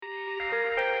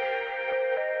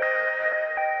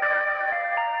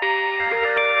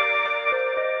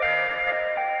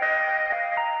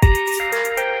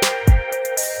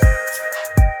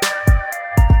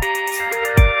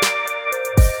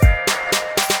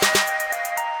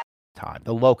time.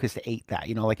 The locust ate that.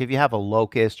 You know, like if you have a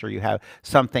locust or you have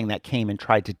something that came and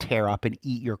tried to tear up and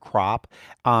eat your crop,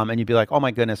 and you'd be like, oh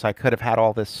my goodness, I could have had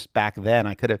all this back then.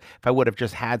 I could have, if I would have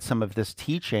just had some of this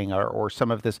teaching or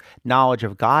some of this knowledge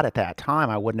of God at that time,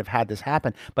 I wouldn't have had this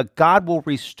happen. But God will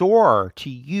restore to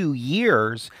you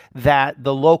years that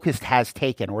the locust has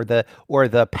taken or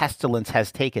the pestilence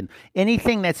has taken.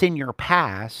 Anything that's in your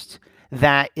past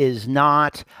that is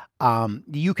not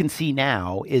you can see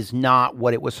now is not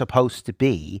what it was supposed to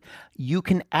be. You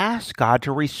can ask God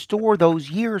to restore those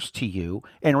years to you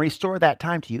and restore that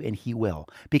time to you, and He will.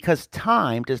 Because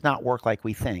time does not work like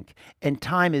we think, and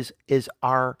time is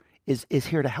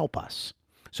here to help us.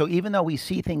 So even though we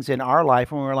see things in our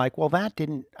life and we're like, well, that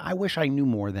didn't. I wish I knew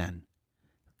more then.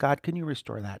 God, can you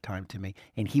restore that time to me?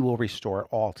 And He will restore it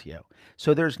all to you.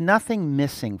 So there's nothing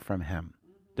missing from Him.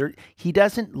 He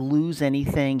doesn't lose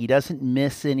anything. He doesn't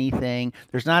miss anything.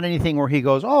 There's not anything where He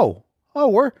goes,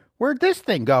 where'd this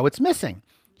thing go? It's missing.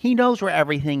 He knows where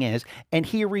everything is, and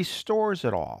He restores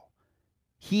it all.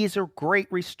 He is a great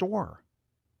restorer.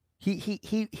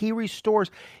 He restores.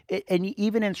 And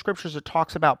even in scriptures, it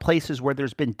talks about places where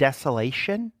there's been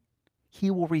desolation.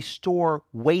 He will restore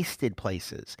wasted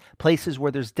places, places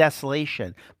where there's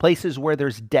desolation, places where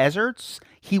there's deserts.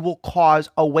 He will cause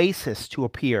oasis to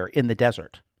appear in the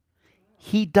desert.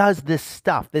 He does this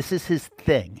stuff. This is His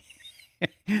thing.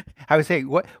 I would say,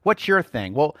 what's your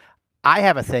thing? Well, I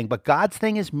have a thing, but God's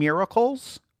thing is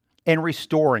miracles and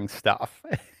restoring stuff.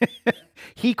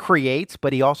 He creates,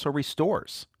 but He also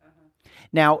restores.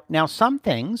 Now, some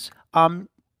things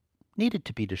needed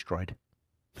to be destroyed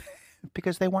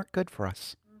because they weren't good for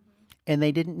us, and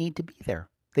they didn't need to be there.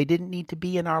 They didn't need to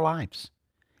be in our lives.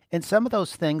 And some of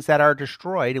those things that are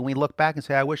destroyed, and we look back and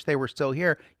say, I wish they were still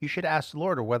here, you should ask the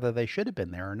Lord or whether they should have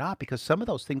been there or not, because some of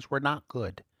those things were not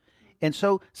good. And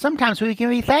so sometimes we can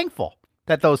be thankful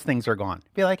that those things are gone.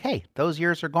 Be like, hey, those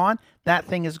years are gone, that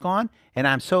thing is gone, and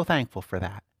I'm so thankful for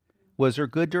that. Was there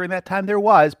good during that time? There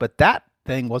was, but that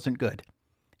thing wasn't good.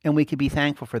 And we can be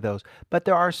thankful for those. But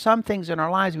there are some things in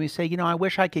our lives we say, I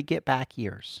wish I could get back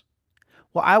years.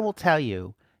 Well, I will tell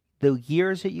you, the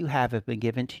years that you have been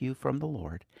given to you from the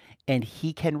Lord, and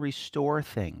He can restore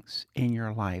things in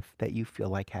your life that you feel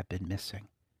like have been missing.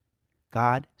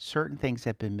 God, certain things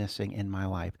have been missing in my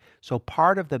life. So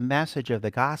part of the message of the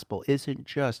gospel isn't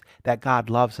just that God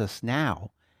loves us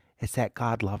now, it's that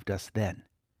God loved us then.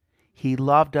 He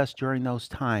loved us during those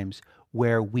times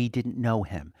where we didn't know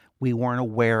Him. We weren't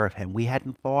aware of Him. We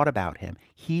hadn't thought about Him.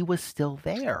 He was still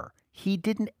there. He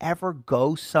didn't ever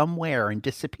go somewhere and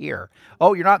disappear.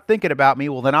 Oh, you're not thinking about me?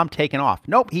 Well, then I'm taking off.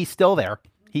 Nope, He's still there.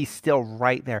 He's still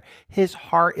right there. His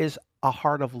heart is a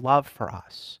heart of love for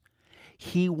us.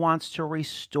 He wants to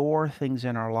restore things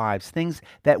in our lives, things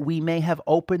that we may have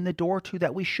opened the door to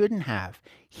that we shouldn't have.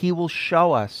 He will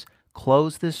show us,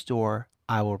 close this door,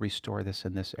 I will restore this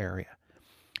in this area.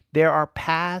 There are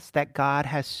paths that God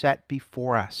has set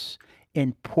before us,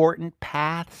 important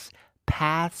paths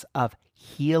of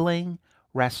healing,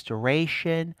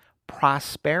 restoration,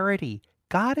 prosperity.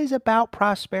 God is about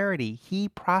prosperity. He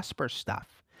prospers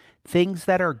stuff. Things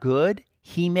that are good,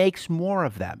 He makes more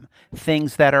of them.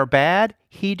 Things that are bad,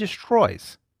 He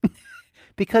destroys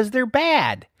because they're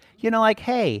bad. Like,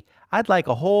 hey, I'd like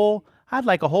a whole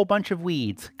bunch of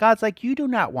weeds. God's like, you do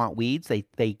not want weeds.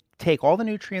 They take all the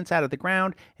nutrients out of the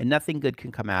ground and nothing good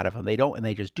can come out of them. And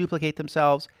they just duplicate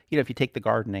themselves. If you take the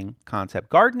gardening concept,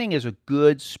 gardening is a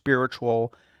good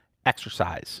spiritual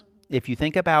exercise. If you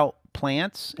think about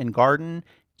plants and garden,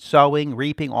 sowing,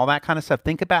 reaping, all that kind of stuff,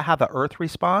 think about how the earth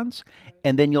responds,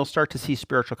 and then you'll start to see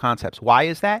spiritual concepts. Why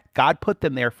is that? God put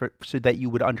them there so that you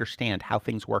would understand how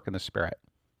things work in the spirit.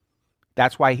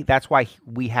 That's why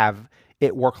we have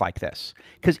it work like this.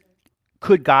 Because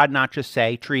could God not just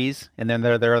say trees, and then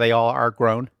there they all are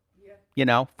grown?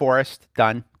 Forest,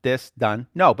 done, this, done.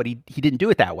 No, but he didn't do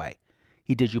it that way.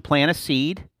 He did, you plant a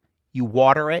seed, you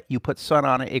water it, you put sun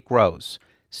on it, it grows.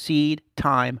 Seed,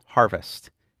 time, harvest.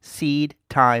 Seed,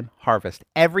 time, harvest.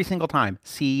 Every single time,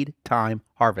 seed, time,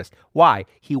 harvest. Why?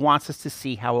 He wants us to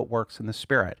see how it works in the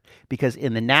spirit. Because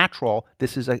in the natural,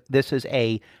 this is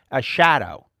a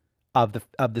shadow of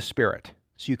the spirit.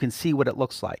 So you can see what it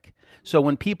looks like. So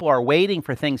when people are waiting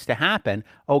for things to happen,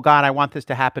 oh God, I want this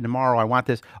to happen tomorrow. I want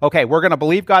this. Okay, we're going to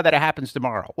believe God that it happens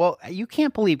tomorrow. Well, you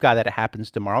can't believe God that it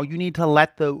happens tomorrow. You need to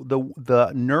let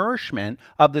the nourishment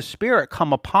of the Spirit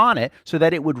come upon it so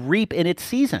that it would reap in its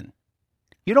season.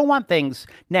 You don't want things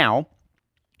now.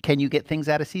 Can you get things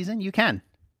out of season? You can,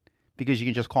 because you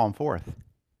can just call them forth.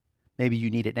 Maybe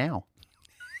you need it now.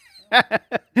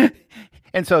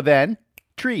 And so then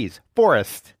trees,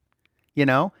 forest, In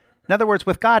other words,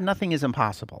 with God, nothing is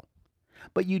impossible.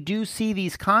 But you do see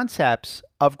these concepts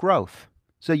of growth.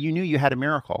 So you knew you had a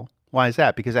miracle. Why is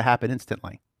that? Because it happened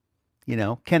instantly.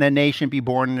 Can a nation be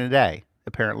born in a day?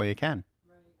 Apparently it can.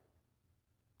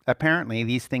 Apparently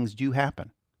these things do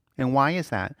happen. And why is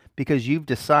that? Because you've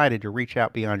decided to reach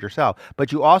out beyond yourself.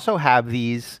 But you also have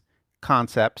these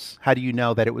concepts. How do you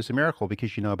know that it was a miracle?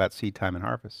 Because you know about seed time and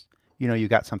harvest. You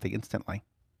got something instantly.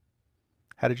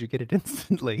 How did you get it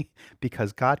instantly?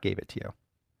 Because God gave it to you.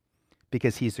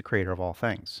 Because he's the creator of all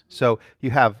things. So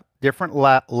you have different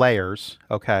layers,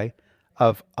 okay,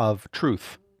 of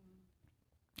truth.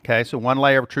 Okay, so one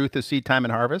layer of truth is seed time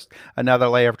and harvest. Another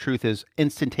layer of truth is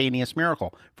instantaneous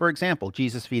miracle. For example,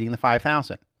 Jesus feeding the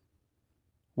 5,000.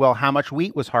 Well, how much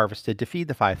wheat was harvested to feed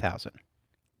the 5,000?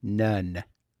 None.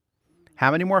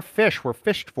 How many more fish were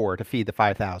fished for to feed the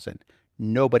 5,000?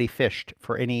 Nobody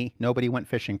went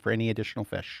fishing for any additional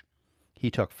fish. He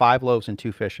took 5 loaves and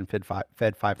 2 fish and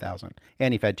fed 5,000.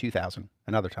 And he fed 2,000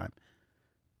 another time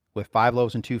with 5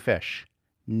 loaves and 2 fish.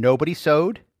 Nobody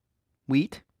sowed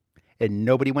wheat and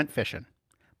nobody went fishing,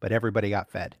 but everybody got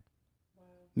fed.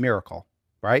 Miracle,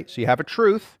 right? So you have a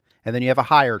truth and then you have a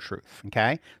higher truth,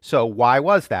 okay? So why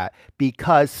was that?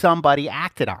 Because somebody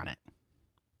acted on it.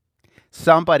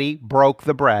 Somebody broke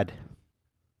the bread,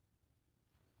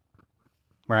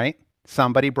 right?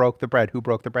 Somebody broke the bread. Who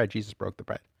broke the bread? Jesus broke the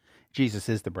bread. Jesus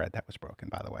is the bread that was broken,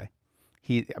 by the way.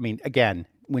 Again,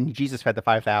 when Jesus fed the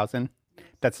 5,000,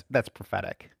 that's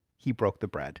prophetic. He broke the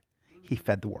bread. He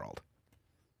fed the world.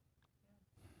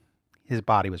 His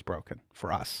body was broken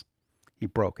for us. He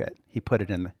broke it. He put it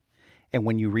in and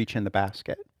when you reach in the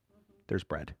basket, there's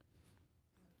bread.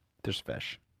 There's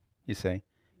fish. You see?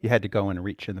 You had to go in and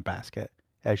reach in the basket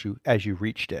as you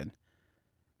reached in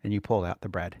and you pulled out the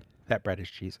bread. That bread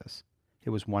is Jesus.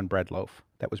 It was one bread loaf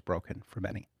that was broken for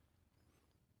many.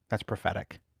 That's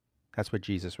prophetic. That's what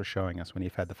Jesus was showing us when he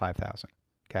fed the 5,000.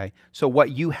 Okay? So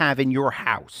what you have in your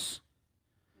house,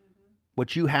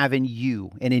 what you have in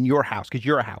you and in your house, because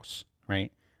you're a house,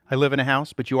 right? I live in a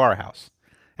house, but you are a house.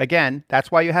 Again,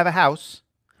 that's why you have a house,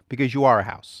 because you are a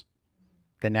house.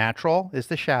 The natural is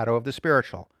the shadow of the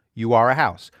spiritual. You are a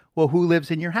house. Well, who lives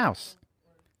in your house?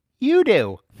 You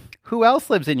do. Who else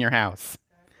lives in your house?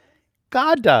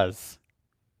 God does.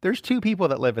 There's 2 people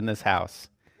that live in this house,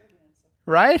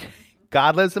 right?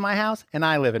 God lives in my house and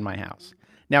I live in my house.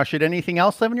 Now, should anything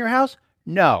else live in your house?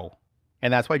 No.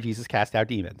 And that's why Jesus cast out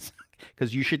demons,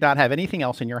 because you should not have anything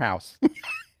else in your house.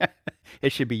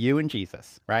 It should be you and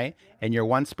Jesus, right? And you're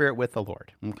one spirit with the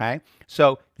Lord, okay?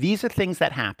 So these are things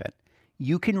that happen.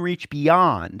 You can reach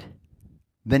beyond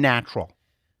the natural.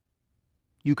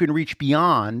 You can reach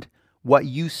beyond what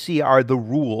you see are the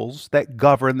rules that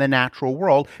govern the natural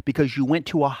world because you went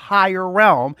to a higher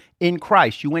realm in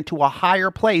Christ. You went to a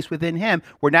higher place within him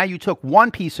where now you took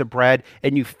one piece of bread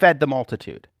and you fed the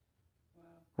multitude,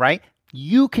 right?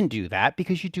 You can do that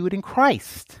because you do it in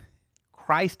Christ.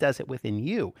 Christ does it within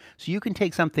you. So you can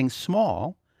take something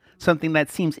small, something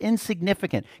that seems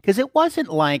insignificant, because it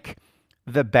wasn't like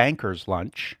the banker's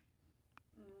lunch.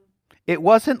 It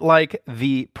wasn't like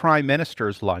the prime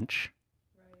minister's lunch.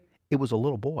 It was a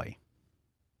little boy.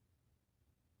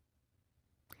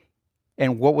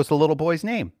 And what was the little boy's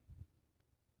name?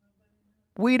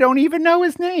 We don't even know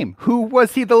his name. Who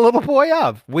was he the little boy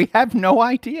of? We have no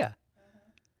idea.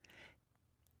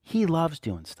 He loves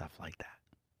doing stuff like that.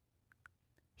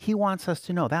 He wants us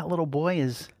to know that little boy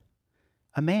is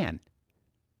a man.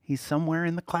 He's somewhere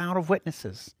in the cloud of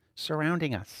witnesses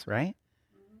surrounding us, right?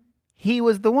 He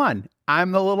was the one.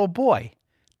 I'm the little boy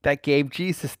that gave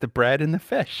Jesus the bread and the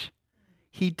fish.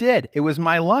 He did. It was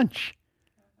my lunch.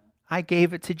 I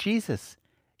gave it to Jesus.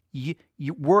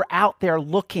 We're out there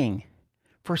looking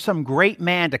for some great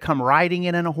man to come riding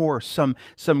in on a horse,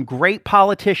 some great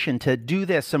politician to do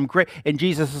this, and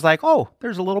Jesus is like, oh,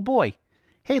 there's a little boy.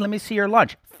 Hey, let me see your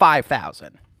lunch.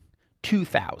 5,000,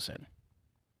 2,000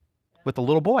 with a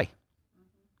little boy.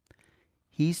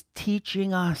 He's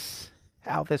teaching us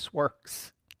how this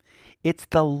works. It's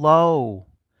the low.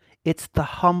 It's the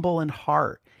humble in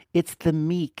heart. It's the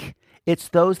meek. It's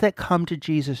those that come to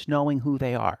Jesus knowing who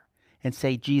they are and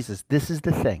say, Jesus, this is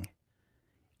the thing.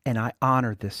 And I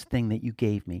honor this thing that you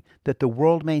gave me, that the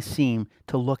world may seem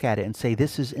to look at it and say,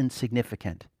 this is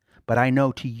insignificant. But I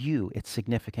know to you it's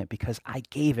significant because I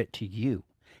gave it to you.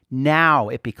 Now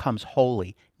it becomes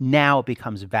holy. Now it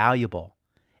becomes valuable.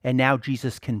 And now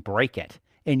Jesus can break it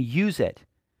and use it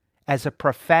as a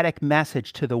prophetic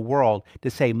message to the world to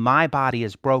say, my body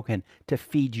is broken to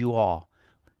feed you all.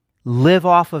 Live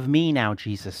off of me now,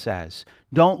 Jesus says.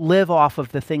 Don't live off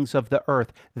of the things of the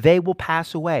earth. They will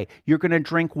pass away. You're going to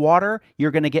drink water,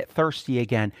 you're going to get thirsty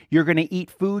again. You're going to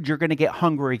eat food, you're going to get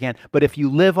hungry again. But if you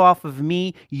live off of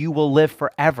me, you will live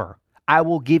forever. I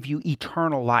will give you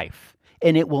eternal life,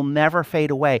 and it will never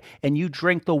fade away. And you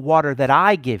drink the water that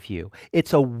I give you.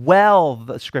 It's a well,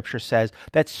 the scripture says,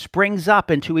 that springs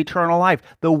up into eternal life.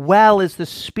 The well is the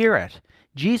Spirit.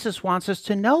 Jesus wants us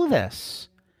to know this.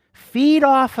 Feed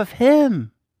off of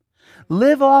him.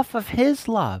 Live off of his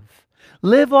love.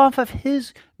 Live off of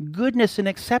his goodness and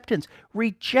acceptance.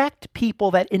 Reject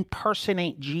people that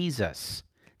impersonate Jesus.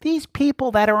 These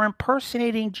people that are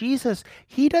impersonating Jesus,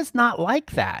 he does not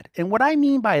like that. And what I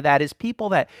mean by that is people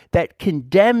that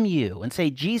condemn you and say,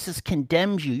 Jesus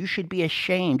condemns you. You should be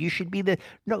ashamed. You should be the...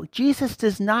 No, Jesus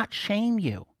does not shame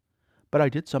you. But I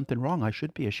did something wrong. I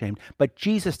should be ashamed. But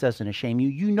Jesus doesn't shame you.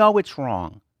 You know it's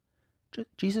wrong.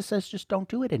 Jesus says, just don't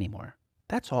do it anymore.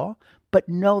 That's all. But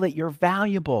know that you're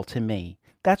valuable to me.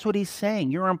 That's what he's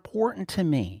saying. You're important to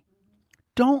me.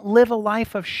 Don't live a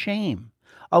life of shame.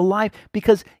 A life,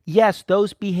 because yes,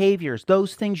 those behaviors,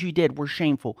 those things you did were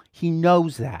shameful. He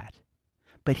knows that.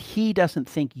 But he doesn't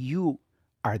think you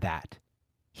are that.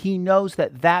 He knows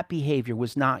that that behavior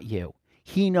was not you.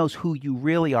 He knows who you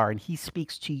really are, and he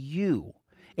speaks to you.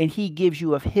 And he gives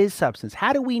you of his substance.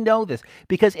 How do we know this?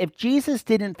 Because if Jesus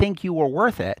didn't think you were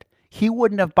worth it, he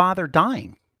wouldn't have bothered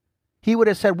dying. He would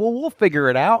have said, well, we'll figure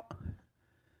it out.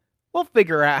 We'll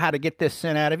figure out how to get this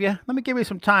sin out of you. Let me give you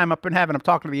some time up in heaven. I'm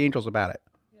talking to the angels about it.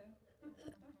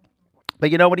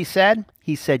 But you know what he said?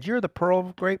 He said, you're the pearl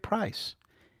of great price.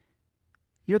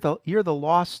 You're the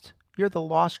lost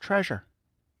treasure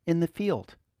in the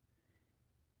field.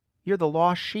 You're the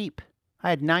lost sheep.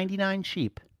 I had 99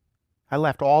 sheep. I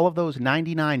left all of those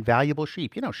 99 valuable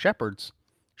sheep. You know, sheep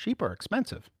are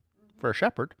expensive for a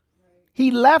shepherd.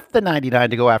 He left the 99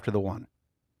 to go after the one.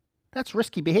 That's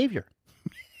risky behavior.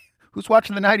 Who's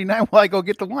watching the 99 while I go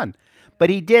get the one? But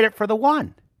he did it for the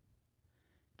one.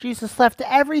 Jesus left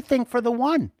everything for the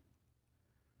one.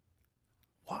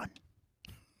 One.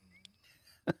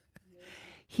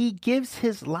 He gives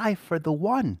his life for the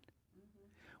one.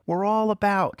 We're all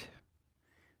about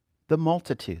the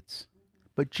multitudes.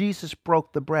 But Jesus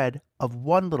broke the bread of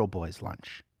one little boy's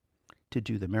lunch to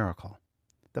do the miracle.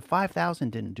 The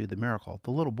 5,000 didn't do the miracle.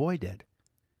 The little boy did.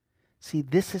 See,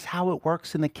 this is how it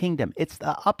works in the kingdom. It's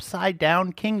the upside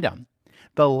down kingdom.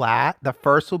 The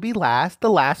first will be last. The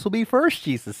last will be first,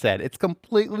 Jesus said. It's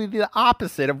completely the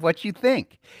opposite of what you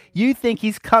think. You think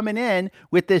he's coming in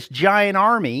with this giant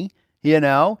army,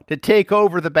 to take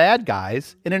over the bad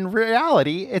guys. And in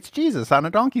reality, it's Jesus on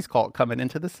a donkey's colt coming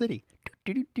into the city.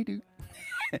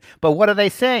 But what are they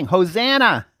saying?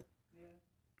 Hosanna!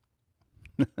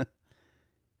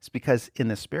 It's because in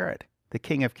the Spirit, the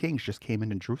King of Kings just came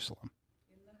into Jerusalem.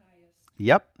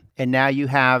 Yep. And now you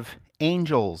have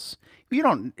angels.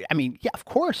 Of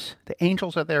course, the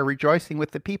angels are there rejoicing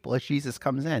with the people as Jesus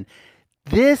comes in.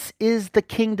 This is the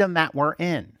kingdom that we're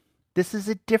in. This is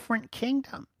a different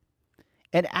kingdom.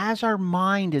 And as our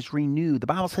mind is renewed, the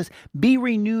Bible says, be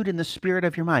renewed in the spirit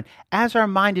of your mind. As our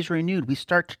mind is renewed, we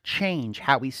start to change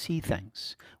how we see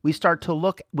things. We start to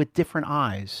look with different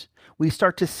eyes. We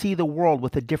start to see the world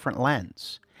with a different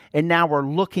lens. And now we're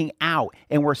looking out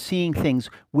and we're seeing things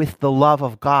with the love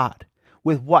of God,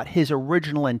 with what his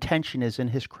original intention is in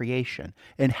his creation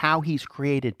and how he's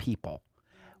created people.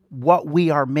 What we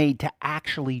are made to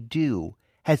actually do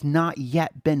has not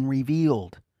yet been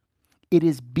revealed. It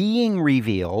is being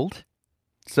revealed.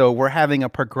 So we're having a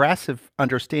progressive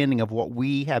understanding of what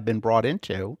we have been brought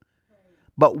into.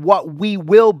 But what we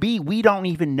will be, we don't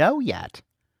even know yet.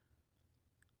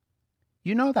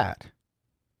 You know that.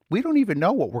 We don't even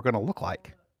know what we're going to look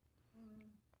like.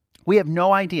 We have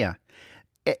no idea.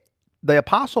 The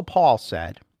Apostle Paul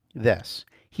said this.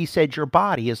 He said, your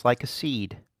body is like a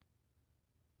seed.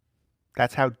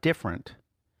 That's how different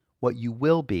what you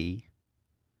will be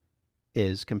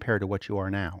is compared to what you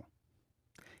are now.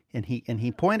 And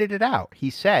he pointed it out. He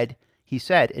said, he's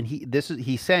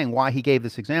saying why he gave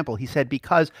this example. He said,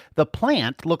 because the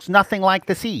plant looks nothing like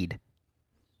the seed.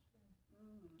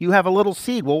 You have a little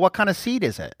seed. Well, what kind of seed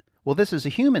is it? Well, this is a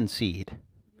human seed.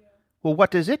 Well,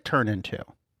 what does it turn into?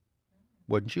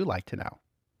 Wouldn't you like to know?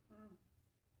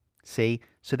 See,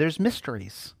 so there's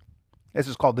mysteries. This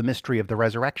is called the mystery of the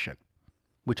resurrection,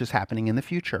 which is happening in the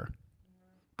future,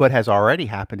 but has already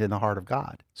happened in the heart of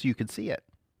God. So you can see it.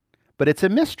 But it's a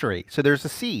mystery. So there's a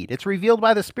seed. It's revealed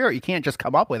by the Spirit. You can't just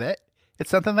come up with it. It's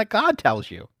something that God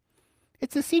tells you.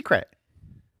 It's a secret.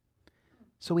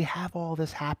 So we have all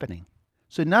this happening.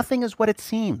 So nothing is what it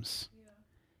seems.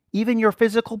 Even your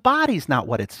physical body's not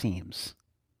what it seems.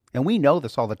 And we know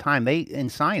this all the time. In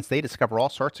science, they discover all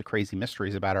sorts of crazy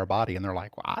mysteries about our body. And they're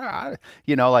like,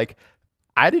 well, like,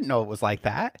 I didn't know it was like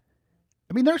that.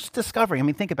 I mean, there's discovering. I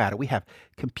mean, think about it. We have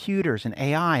computers and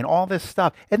AI and all this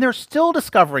stuff, and they're still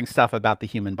discovering stuff about the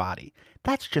human body.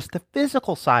 That's just the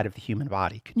physical side of the human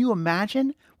body. Can you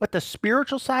imagine what the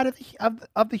spiritual side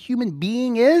of the human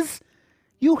being is?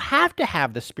 You have to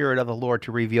have the Spirit of the Lord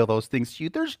to reveal those things to you.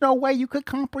 There's no way you could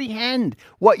comprehend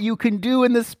what you can do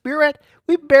in the Spirit.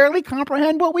 We barely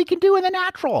comprehend what we can do in the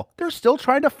natural. They're still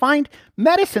trying to find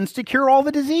medicines to cure all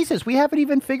the diseases. We haven't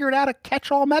even figured out a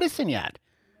catch-all medicine yet.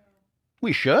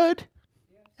 We should,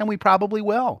 and we probably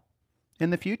will.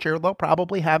 In the future, they'll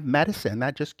probably have medicine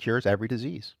that just cures every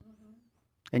disease.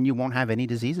 And you won't have any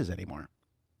diseases anymore.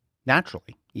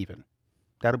 Naturally, even.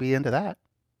 That'll be into that.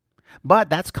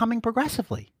 But that's coming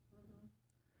progressively.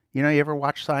 You know, you ever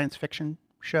watch science fiction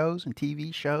shows and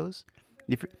TV shows?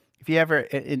 If you ever,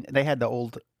 they had the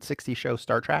old 60s show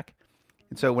Star Trek.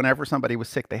 And so whenever somebody was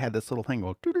sick, they had this little thing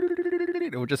go,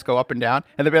 it would just go up and down.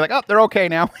 And they'd be like, oh, they're okay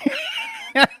now.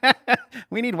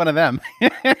 We need one of them.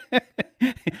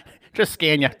 Just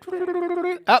scan you.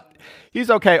 Oh, he's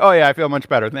okay. Oh, yeah, I feel much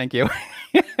better. Thank you.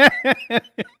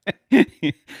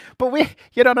 But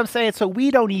you know what I'm saying? So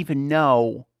we don't even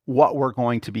know what we're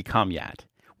going to become yet.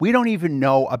 We don't even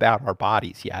know about our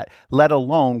bodies yet, let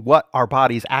alone what our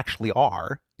bodies actually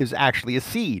are, is actually a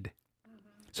seed.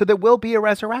 So there will be a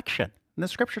resurrection. And the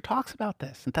scripture talks about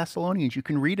this. In Thessalonians, you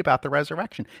can read about the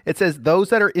resurrection. It says those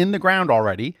that are in the ground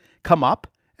already come up,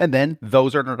 and then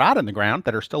those that are not in the ground,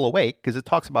 that are still awake, because it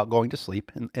talks about going to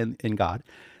sleep in God.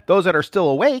 Those that are still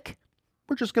awake,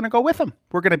 we're just going to go with them.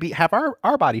 We're going to have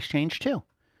our bodies changed too.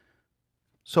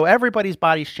 So everybody's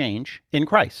bodies change in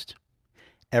Christ.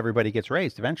 Everybody gets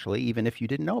raised eventually, even if you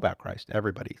didn't know about Christ.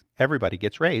 Everybody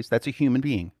gets raised. That's a human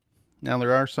being. Now,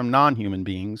 there are some non-human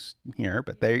beings here,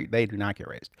 but they do not get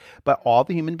raised. But all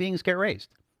the human beings get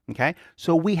raised, okay?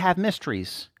 So we have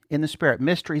mysteries in the Spirit,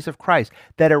 mysteries of Christ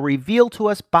that are revealed to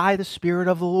us by the Spirit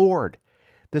of the Lord,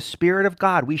 the Spirit of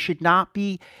God. We should not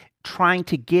be trying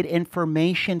to get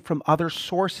information from other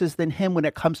sources than Him when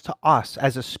it comes to us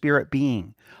as a spirit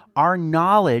being. Our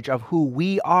knowledge of who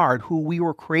we are and who we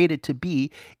were created to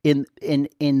be in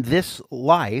this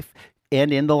life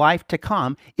and in the life to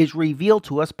come is revealed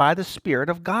to us by the Spirit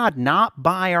of God, not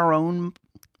by our own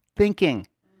thinking.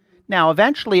 Now,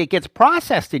 eventually it gets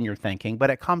processed in your thinking, but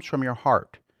it comes from your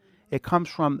heart. It comes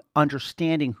from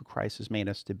understanding who Christ has made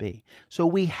us to be. So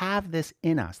we have this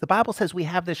in us. The Bible says we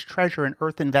have this treasure in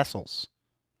earthen vessels.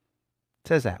 It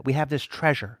says that. We have this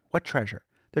treasure. What treasure?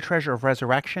 The treasure of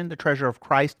resurrection, the treasure of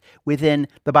Christ within,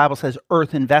 the Bible says,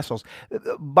 earthen vessels.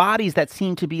 Bodies that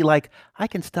seem to be like, I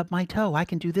can stub my toe, I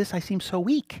can do this, I seem so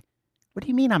weak. What do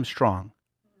you mean I'm strong?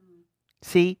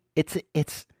 See, it's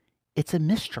a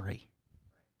mystery.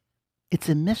 It's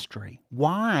a mystery.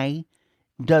 Why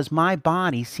does my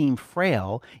body seem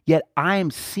frail, yet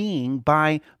I'm seeing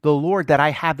by the Lord that I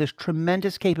have this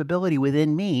tremendous capability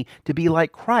within me to be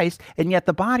like Christ, and yet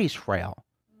the body's frail?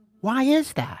 Why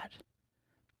is that?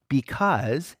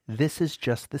 Because this is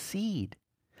just the seed.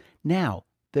 Now,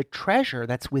 the treasure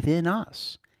that's within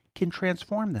us can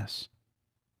transform this.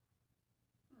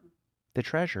 The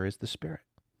treasure is the Spirit.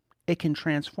 It can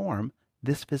transform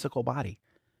this physical body.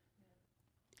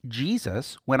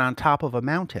 Jesus went on top of a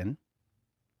mountain.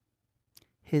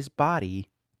 His body,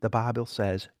 the Bible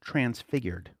says,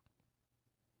 transfigured.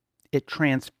 It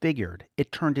transfigured.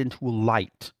 It turned into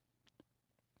light,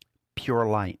 pure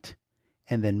light.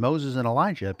 And then Moses and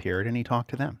Elijah appeared and he talked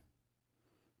to them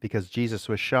because Jesus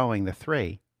was showing the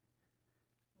three,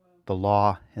 the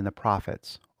law and the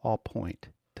prophets, all point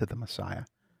to the Messiah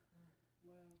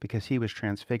because he was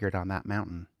transfigured on that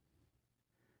mountain.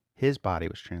 His body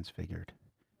was transfigured.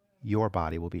 Your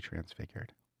body will be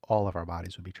transfigured. All of our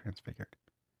bodies will be transfigured,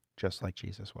 just like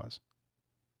Jesus was.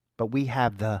 But we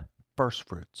have the first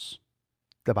fruits,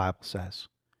 the Bible says.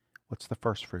 What's the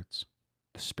first fruits?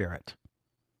 The Spirit.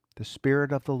 The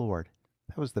Spirit of the Lord.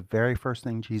 That was the very first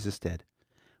thing Jesus did.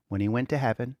 When he went to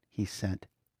heaven, he sent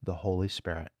the Holy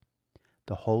Spirit.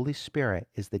 The Holy Spirit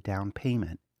is the down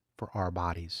payment for our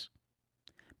bodies.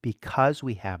 Because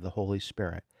we have the Holy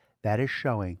Spirit, that is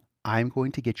showing, I'm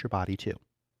going to get your body too.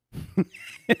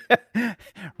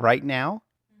 Right now,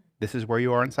 this is where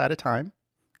you are inside of time,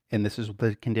 and this is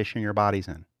the condition your body's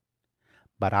in.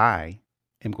 But I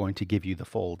am going to give you the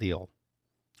full deal.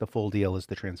 The full deal is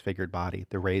the transfigured body,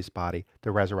 the raised body,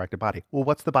 the resurrected body. Well,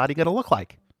 what's the body going to look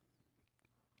like?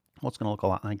 Well, it's going to look a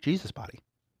lot like Jesus' body.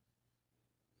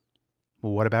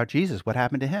 Well, what about Jesus? What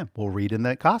happened to him? We'll read in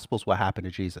the Gospels what happened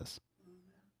to Jesus.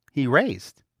 He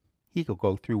raised. He could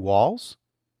go through walls.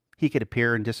 He could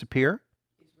appear and disappear.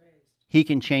 He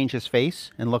can change his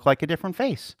face and look like a different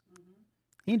face.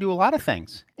 He can do a lot of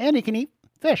things. And he can eat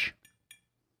fish.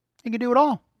 He can do it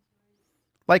all.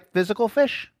 Like physical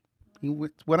fish. He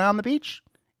went on the beach,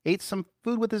 ate some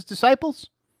food with his disciples,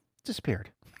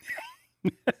 disappeared.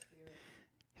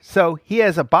 So he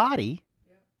has a body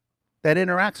that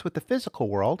interacts with the physical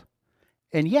world,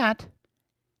 and yet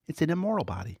it's an immortal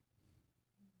body.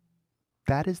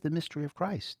 That is the mystery of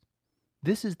Christ.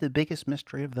 This is the biggest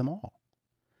mystery of them all.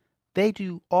 They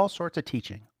do all sorts of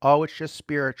teaching. Oh, it's just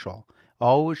spiritual.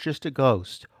 Oh, it's just a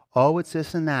ghost. Oh, it's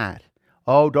this and that.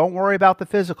 Oh, don't worry about the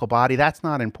physical body. That's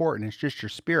not important. It's just your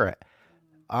spirit.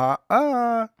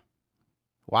 Watch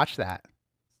that.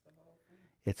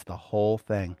 It's the whole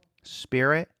thing.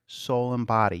 Spirit, soul, and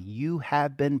body. You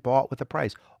have been bought with a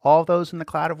price. All those in the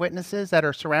cloud of witnesses that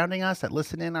are surrounding us, that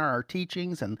listen in on our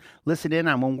teachings and listen in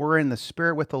on when we're in the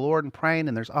spirit with the Lord and praying,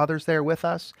 and there's others there with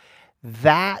us,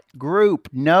 that group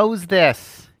knows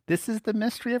this. This is the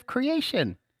mystery of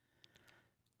creation.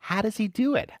 How does he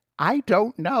do it? I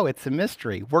don't know. It's a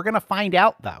mystery. We're going to find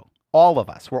out, though. All of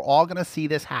us. We're all going to see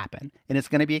this happen, and it's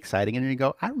going to be exciting. And you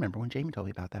go, I remember when Jamie told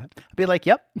me about that. I'll be like,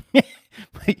 yep.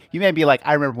 You may be like,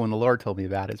 I remember when the Lord told me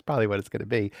about it. It's probably what it's going to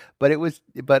be.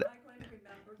 But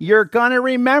you're going to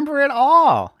remember it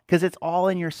all because it's all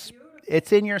in your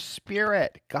it's in your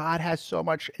spirit. God has so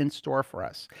much in store for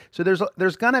us. So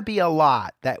there's going to be a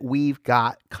lot that we've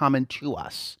got coming to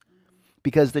us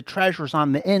because the treasure's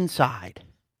on the inside.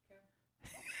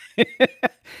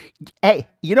 Hey,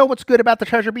 you know what's good about the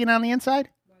treasure being on the inside?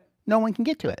 No one can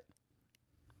get to it.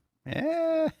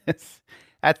 Yes,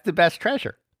 that's the best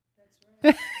treasure.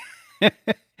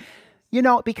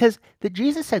 Because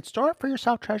Jesus said, store up for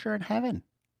yourself treasure in heaven,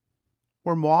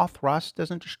 where moth, rust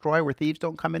doesn't destroy, where thieves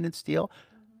don't come in and steal.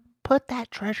 Put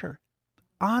that treasure,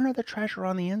 honor the treasure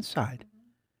on the inside.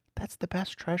 That's the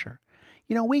best treasure.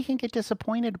 We can get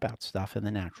disappointed about stuff in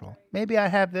the natural. Maybe I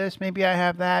have this, maybe I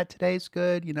have that. Today's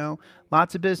good,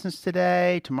 lots of business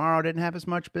today. Tomorrow didn't have as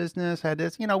much business. Had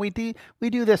this, we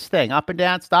do this thing up and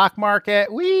down stock market.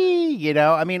 All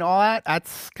that,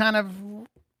 that's kind of,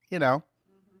 But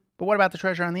what about the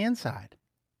treasure on the inside?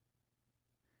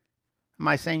 Am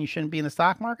I saying you shouldn't be in the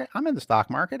stock market? I'm in the stock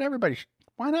market. Everybody,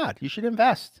 why not? You should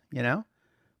invest, But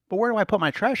where do I put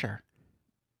my treasure?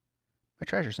 My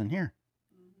treasure's in here.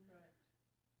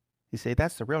 You say,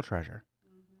 that's the real treasure.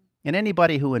 And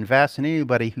anybody who invests and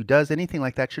anybody who does anything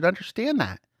like that should understand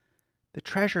that. The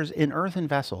treasure's in earthen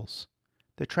vessels.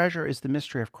 The treasure is the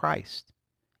mystery of Christ.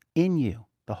 In you,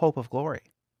 the hope of glory.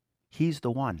 He's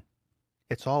the one.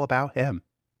 It's all about him.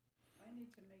 I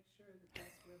need to make sure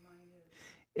that's where mine is.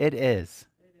 It is.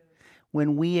 It is.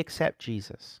 When we accept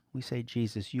Jesus, we say,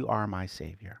 Jesus, you are my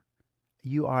Savior.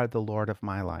 You are the Lord of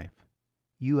my life.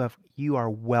 You are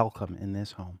welcome in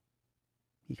this home.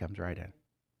 He comes right in.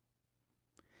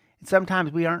 And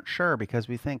sometimes we aren't sure because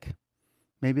we think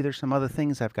maybe there's some other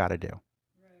things I've got to do.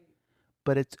 Right.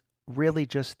 But it's really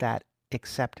just that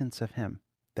acceptance of him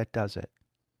that does it.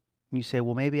 And you say,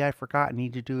 well, maybe I forgot and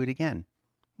need to do it again.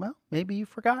 Well, maybe you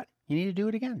forgot. You need to do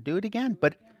it again. Do it again.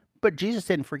 But Jesus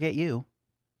didn't forget you.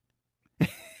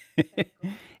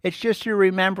 It's just your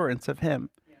remembrance of him.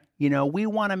 Yeah. We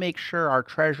want to make sure our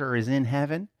treasure is in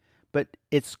heaven. But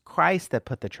it's Christ that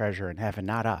put the treasure in heaven,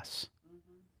 not us.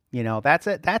 That's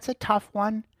a tough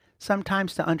one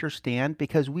sometimes to understand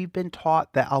because we've been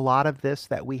taught that a lot of this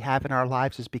that we have in our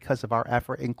lives is because of our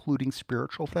effort, including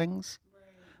spiritual things.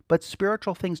 Right. But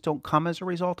spiritual things don't come as a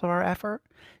result of our effort.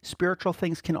 Spiritual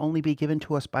things can only be given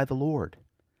to us by the Lord.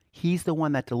 He's the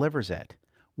one that delivers it.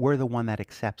 We're the one that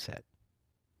accepts it.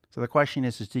 So the question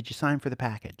is did you sign for the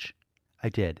package? I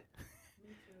did.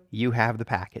 Me too. You have the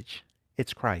package.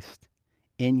 It's Christ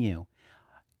in you.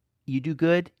 You do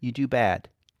good, you do bad.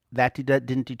 That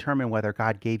didn't determine whether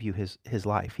God gave you his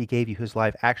life. He gave you his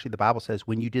life. Actually, the Bible says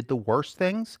when you did the worst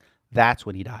things, that's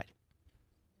when he died.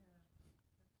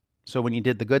 So when you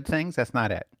did the good things, that's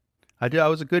not it. I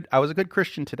was a good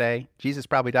Christian today. Jesus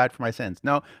probably died for my sins.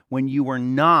 No, when you were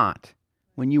not,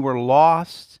 when you were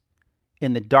lost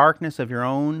in the darkness of your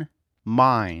own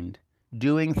mind,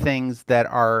 doing things that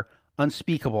are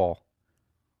unspeakable,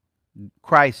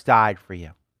 Christ died for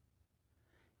you.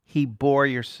 He bore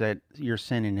your sin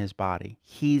in his body.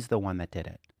 He's the one that did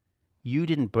it. You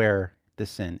didn't bear the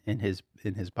sin in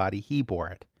his body. He bore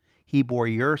it. He bore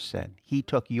your sin. He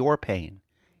took your pain.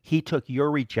 He took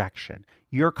your rejection,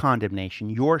 your condemnation,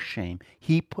 your shame.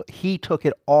 He took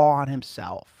it all on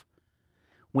himself.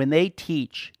 When they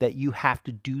teach that you have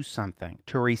to do something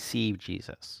to receive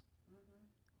Jesus,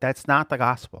 that's not the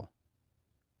gospel.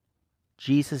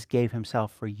 Jesus gave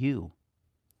himself for you.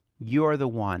 You're the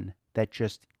one that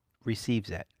just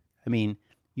receives it. I mean,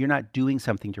 you're not doing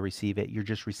something to receive it, you're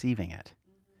just receiving it.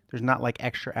 There's not like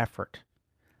extra effort.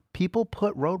 People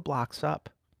put roadblocks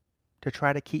up to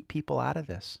try to keep people out of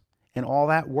this. And all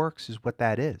that works is what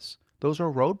that is. Those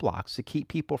are roadblocks to keep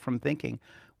people from thinking,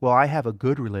 well, I have a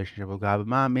good relationship with God,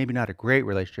 but maybe not a great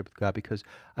relationship with God because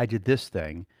I did this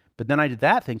thing. But then I did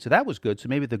that thing, so that was good. So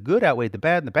maybe the good outweighed the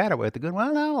bad, and the bad outweighed the good.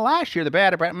 Well, no, last year the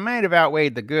bad might have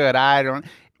outweighed the good. I don't.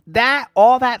 That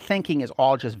all that thinking is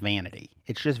all just vanity.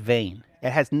 It's just vain. It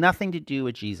has nothing to do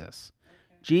with Jesus.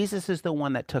 Jesus is the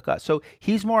one that took us. So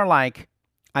he's more like,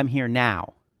 I'm here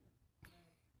now.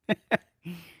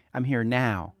 I'm here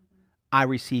now. I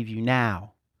receive you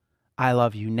now. I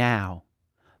love you now.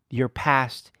 Your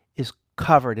past is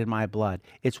covered in my blood.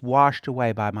 It's washed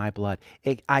away by my blood.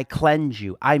 I cleanse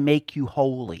you. I make you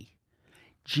holy.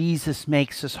 Jesus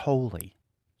makes us holy.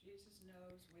 Jesus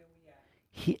knows where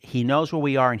we are. He knows where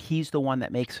we are, and he's the one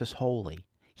that makes us holy.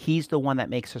 He's the one that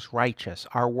makes us righteous.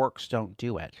 Our works don't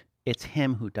do it. It's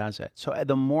him who does it. So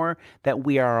the more that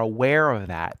we are aware of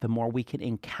that, the more we can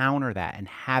encounter that and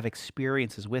have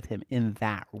experiences with him in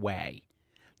that way.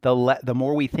 The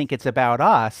more we think it's about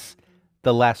us,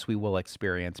 the less we will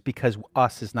experience, because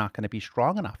us is not going to be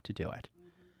strong enough to do it.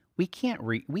 We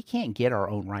can't get our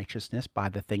own righteousness by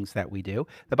the things that we do.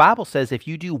 The Bible says if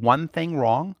you do one thing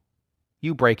wrong,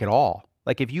 you break it all.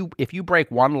 Like if you break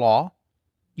one law,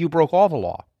 you broke all the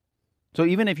law. So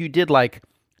even if you did like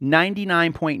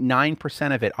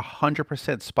 99.9% of it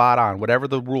 100% spot on, whatever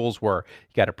the rules were,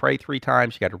 you got to pray 3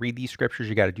 times, you got to read these scriptures,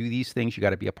 you got to do these things, you got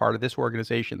to be a part of this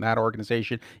organization, that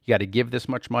organization, you got to give this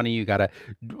much money, you got to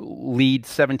lead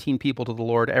 17 people to the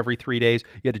Lord every 3 days,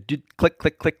 you got to do click,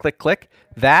 click, click, click, click,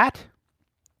 that,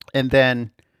 and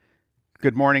then,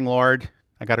 good morning, Lord,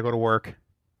 I got to go to work.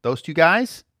 Those 2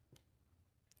 guys,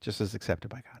 just as accepted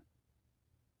by God.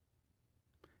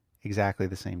 Exactly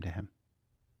the same to him.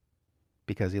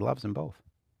 Because he loves them both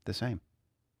the same.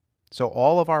 So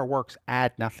all of our works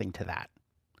add nothing to that.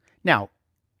 Now,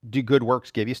 do good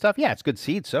works give you stuff? Yeah, it's good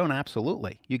seed sown,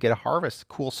 absolutely. You get a harvest,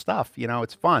 cool stuff. You know,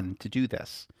 it's fun to do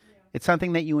this. It's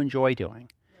something that you enjoy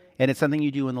doing. And it's something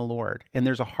you do in the Lord. And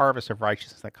there's a harvest of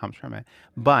righteousness that comes from it.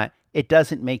 But it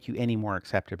doesn't make you any more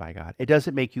accepted by God. It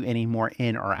doesn't make you any more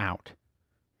in or out.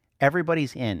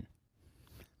 Everybody's in.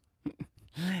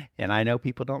 And I know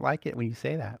people don't like it when you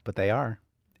say that, but they are.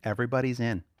 Everybody's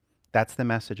in. That's the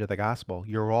message of the gospel.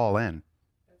 You're all in.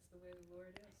 That's the way the Lord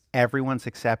is. Everyone's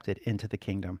accepted into the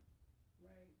kingdom.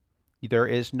 Right. There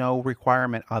is no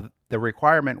requirement of the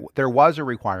requirement. There was a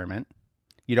requirement.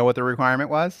 You know what the requirement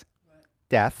was? What?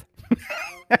 Death.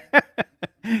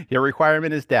 Okay. Your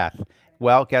requirement is death.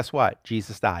 Well, guess what?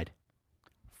 Jesus died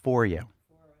for you For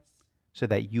us. so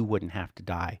that you wouldn't have to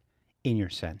die in your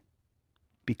sin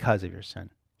because of your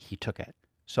sin. He took it.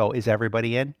 So is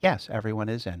everybody in? Yes, everyone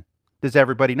is in. Does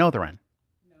everybody know they're in?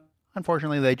 No.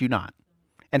 Unfortunately, they do not.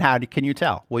 And how can you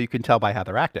tell? Well, you can tell by how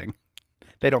they're acting.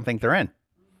 They don't think they're in.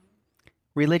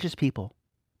 Religious people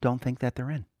don't think that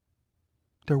they're in.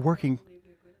 They're working. Believe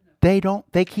they're good enough.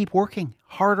 They keep working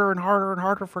harder and harder and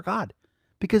harder for God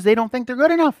because they don't think they're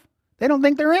good enough. They don't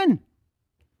think they're in.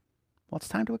 Well, it's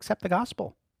time to accept the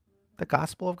gospel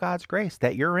of God's grace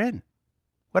that you're in.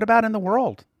 What about in the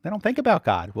world? They don't think about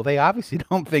God. Well, they obviously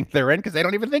don't think they're in because they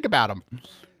don't even think about him.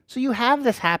 So you have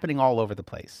this happening all over the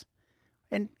place.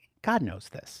 And God knows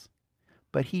this.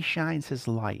 But he shines his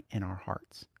light in our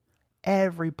hearts.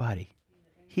 Everybody.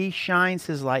 He shines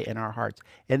his light in our hearts.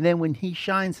 And then when he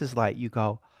shines his light, you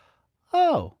go,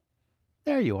 oh,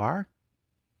 there you are.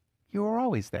 You were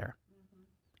always there.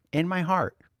 In my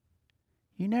heart.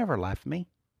 You never left me.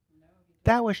 No, he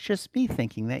That was just me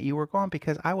thinking that you were gone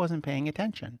because I wasn't paying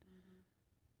attention.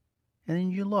 And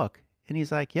then you look, and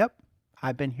he's like, yep,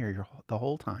 I've been here the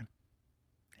whole time.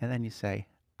 And then you say,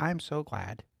 I'm so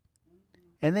glad.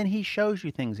 And then he shows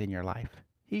you things in your life.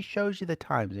 He shows you the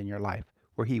times in your life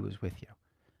where he was with you,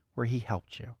 where he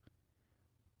helped you.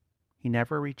 He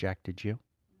never rejected you.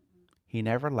 He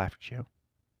never left you.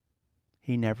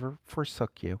 He never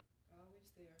forsook you. always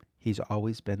there. He's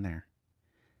always been there.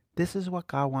 This is what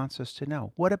God wants us to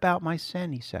know. What about my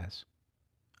sin, he says.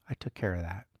 I took care of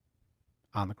that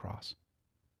on the cross.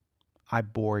 I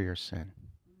bore your sin.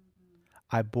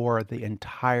 I bore the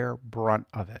entire brunt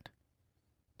of it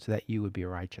so that you would be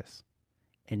righteous.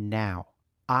 And now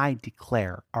I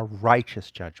declare a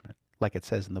righteous judgment, like it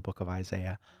says in the book of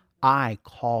Isaiah. I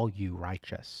call you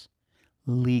righteous,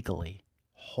 legally,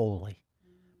 holy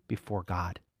before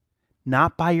God,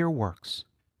 not by your works,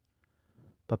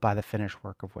 but by the finished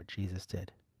work of what Jesus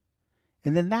did.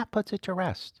 And then that puts it to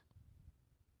rest.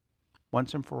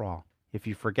 once and for all. If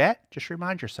you forget, just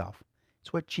remind yourself.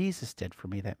 It's what Jesus did for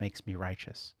me that makes me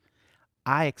righteous.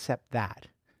 I accept that.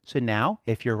 So now,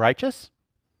 if you're righteous,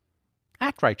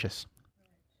 act righteous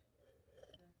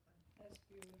That's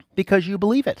beautiful. because you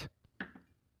believe it.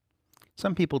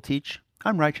 Some people teach,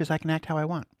 I'm righteous, I can act how I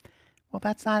want. Well,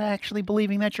 that's not actually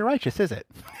believing that you're righteous, is it?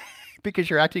 Because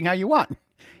you're acting how you want.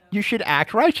 You should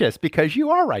act righteous because you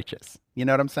are righteous. You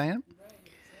know what I'm saying? Right,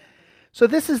 exactly. So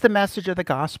this is the message of the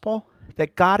gospel,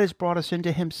 that God has brought us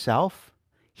into himself.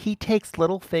 He takes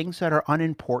little things that are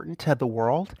unimportant to the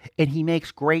world and he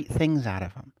makes great things out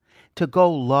of them. To go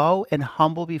low and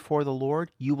humble before the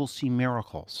Lord, you will see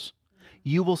miracles.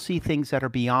 You will see things that are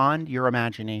beyond your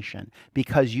imagination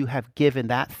because you have given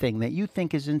that thing that you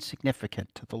think is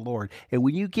insignificant to the Lord. And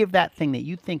when you give that thing that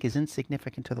you think is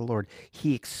insignificant to the Lord,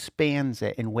 he expands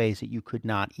it in ways that you could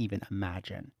not even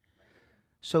imagine.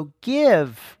 So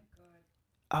give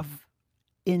God. of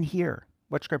in here.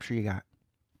 What scripture you got?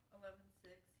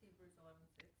 11:6, Hebrews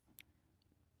 11:6.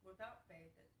 Without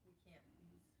faith, we can't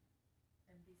please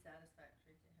and be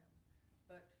satisfactory to him.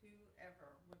 But whoever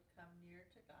would come near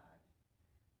to God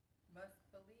must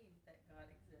believe that God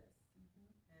exists, and you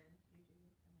do,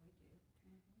 and we do,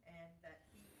 and that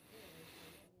he is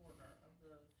the rewarder of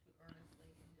those who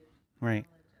earnestly and Right.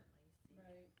 diligently seek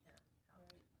Right.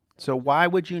 him. So why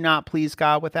would you not please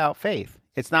God without faith?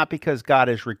 It's not because God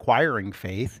is requiring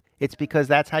faith. It's because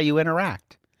that's how you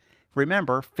interact.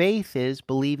 Remember, faith is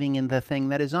believing in the thing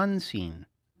that is unseen.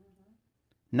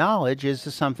 Knowledge is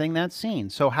something that's seen.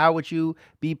 So how would you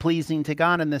be pleasing to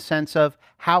God in the sense of,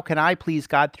 how can I please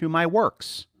God through my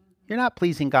works? You're not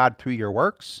pleasing God through your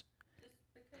works.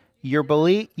 You're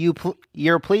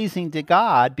pleasing to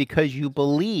God because you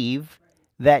believe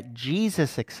that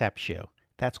Jesus accepts you.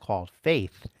 That's called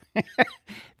faith.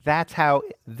 That's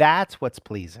what's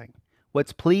pleasing.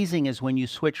 What's pleasing is when you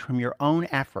switch from your own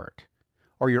effort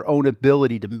or your own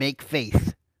ability to make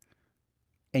faith,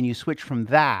 and you switch from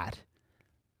that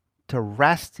to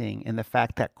resting in the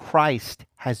fact that Christ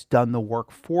has done the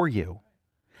work for you,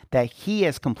 that he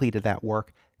has completed that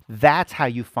work. That's how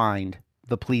you find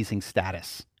the pleasing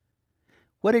status.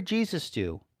 What did Jesus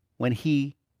do when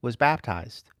he was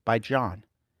baptized by John?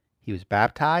 He was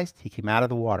baptized, he came out of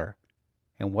the water.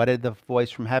 And what did the voice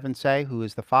from heaven say? Who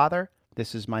is the Father?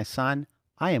 This is my Son.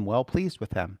 I am well pleased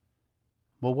with him.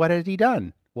 Well, what had he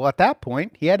done? Well, at that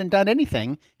point, he hadn't done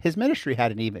anything. His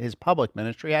public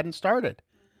ministry hadn't started.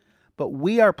 But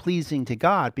we are pleasing to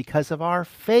God because of our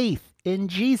faith in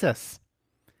Jesus.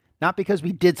 Not because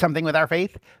we did something with our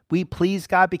faith. We please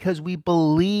God because we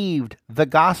believed the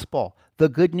gospel, the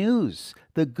good news.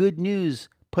 The good news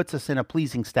puts us in a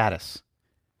pleasing status.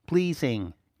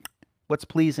 Pleasing. What's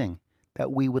pleasing?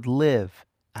 That we would live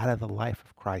out of the life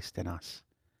of Christ in us.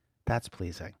 That's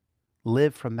pleasing.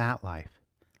 Live from that life.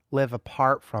 Live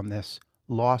apart from this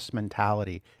lost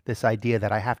mentality, this idea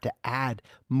that I have to add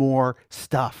more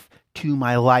stuff to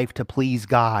my life to please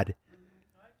God.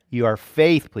 Your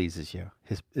faith pleases you,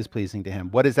 is pleasing to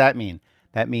him. What does that mean?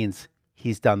 That means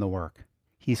he's done the work.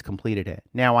 He's completed it.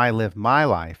 Now I live my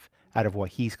life out of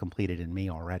what he's completed in me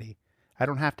already. I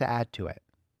don't have to add to it.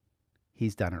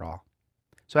 He's done it all.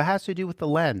 So it has to do with the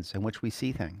lens in which we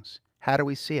see things. How do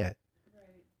we see it?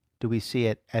 Right. Do we see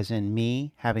it as in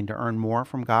me having to earn more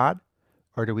from God?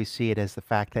 Or do we see it as the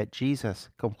fact that Jesus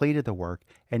completed the work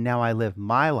and now I live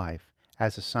my life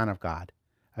as a son of God,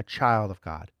 a child of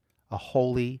God, a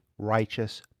holy,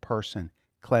 righteous person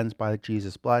cleansed by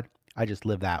Jesus' blood? I just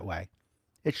live that way.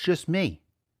 It's just me.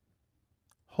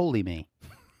 Holy me.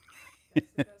 That's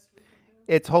the best we can do.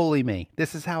 It's holy me.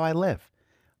 This is how I live.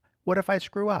 What if I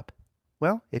screw up?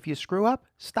 Well, if you screw up,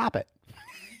 stop it.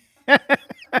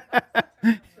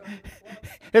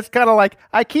 It's kind of like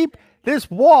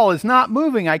this wall is not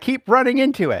moving. I keep running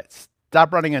into it.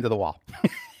 Stop running into the wall.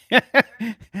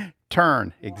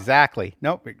 Turn. Exactly.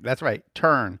 Nope. That's right.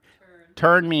 Turn.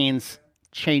 Turn means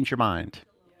change your mind.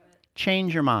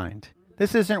 Change your mind.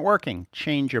 This isn't working.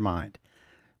 Change your mind.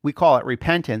 We call it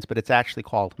repentance, but it's actually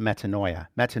called metanoia.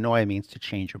 Metanoia means to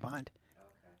change your mind.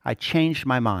 I changed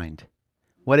my mind.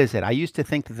 What is it? I used to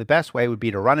think that the best way would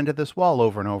be to run into this wall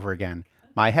over and over again.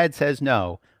 My head says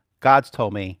no. God's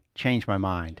told me, change my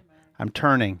mind. I'm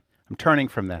turning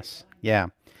from this. Yeah.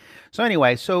 So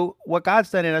anyway, so what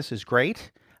God's done in us is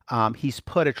great. He's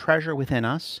put a treasure within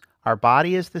us. Our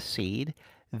body is the seed.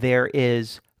 There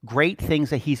is great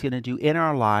things that he's going to do in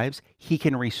our lives. He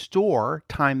can restore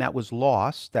time that was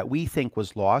lost, that we think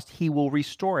was lost. He will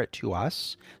restore it to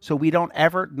us. So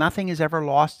nothing is ever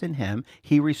lost in him.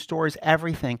 He restores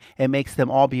everything and makes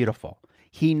them all beautiful.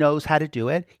 He knows how to do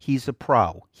it. He's a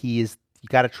pro. You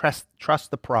got to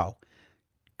trust the pro.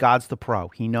 God's the pro.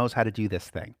 He knows how to do this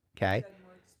thing. Okay. Had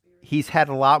more experience. He's had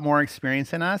a lot more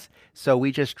experience than us. So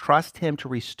we just trust him to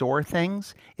restore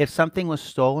things. If something was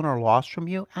stolen or lost from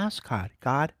you, ask God,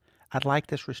 God, I'd like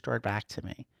this restored back to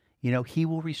me. You know, he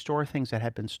will restore things that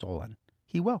have been stolen.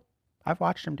 He will. I've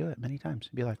watched him do it many times.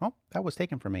 Be like, oh, that was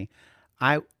taken from me.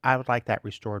 I would like that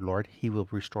restored, Lord. He will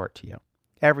restore it to you.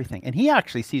 Everything. And he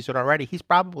actually sees it already. He's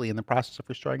probably in the process of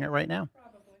restoring it right now.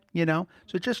 Probably. You know,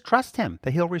 so just trust him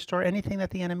that he'll restore anything that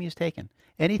the enemy has taken.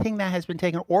 Anything that has been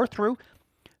taken or through,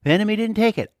 the enemy didn't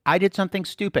take it. I did something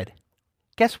stupid.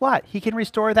 Guess what? He can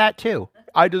restore that too.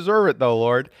 I deserve it though,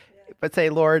 Lord. Yeah. But say,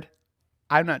 Lord,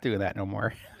 I'm not doing that no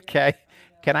more. Okay?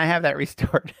 Can I have that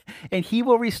restored? And he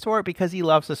will restore it because he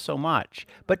loves us so much.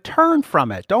 But turn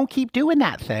from it. Don't keep doing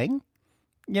that thing.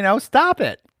 You know, stop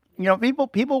it. You know,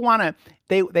 people want to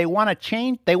they want to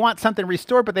change. They want something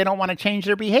restored, but they don't want to change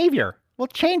their behavior. Well,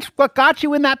 change what got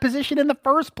you in that position in the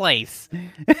first place.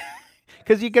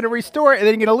 Because you're going to restore it and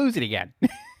then you're going to lose it again.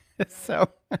 So,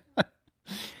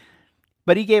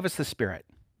 but he gave us the Spirit,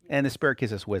 and the Spirit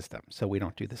gives us wisdom, so we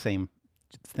don't do the same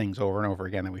things over and over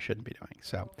again that we shouldn't be doing.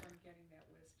 So Hope I'm getting that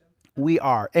wisdom. we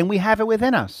are, and we have it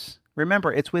within us.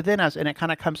 Remember, it's within us, and it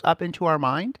kind of comes up into our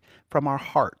mind from our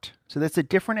heart. So that's a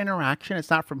different interaction. It's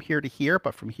not from here to here,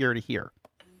 but from here to here.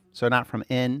 So not from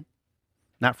in,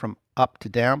 not from up to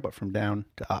down, but from down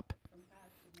to up. From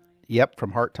heart to mind. Yep,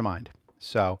 from heart to mind.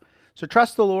 So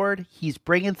trust the Lord. He's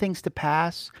bringing things to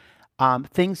pass.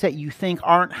 Things that you think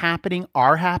aren't happening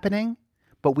are happening,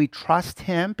 but we trust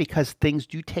him because things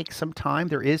do take some time.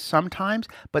 There is sometimes,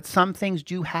 but some things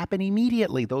do happen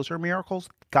immediately. Those are miracles.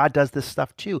 God does this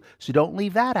stuff too. So don't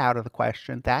leave that out of the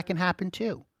question. That can happen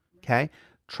too. Okay?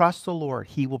 Trust the Lord.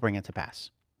 He will bring it to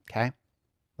pass. Okay?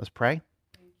 Let's pray.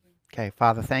 Thank you. Okay,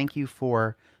 Father, thank you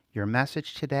for your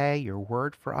message today, your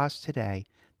word for us today,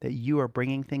 that you are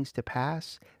bringing things to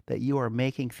pass, that you are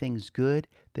making things good,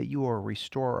 that you are a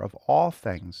restorer of all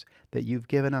things, that you've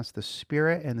given us the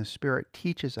Spirit, and the Spirit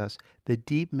teaches us the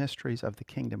deep mysteries of the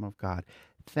kingdom of God.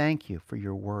 Thank you for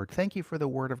your word. Thank you for the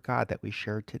word of God that we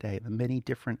shared today, the many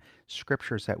different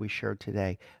scriptures that we shared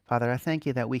today. Father, I thank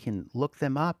you that we can look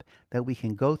them up, that we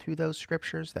can go through those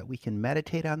scriptures, that we can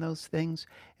meditate on those things,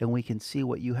 and we can see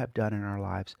what you have done in our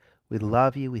lives. We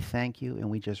love you, we thank you, and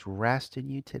we just rest in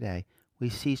you today. We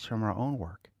cease from our own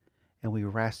work, and we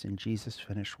rest in Jesus'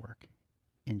 finished work.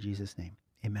 In Jesus' name,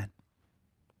 amen.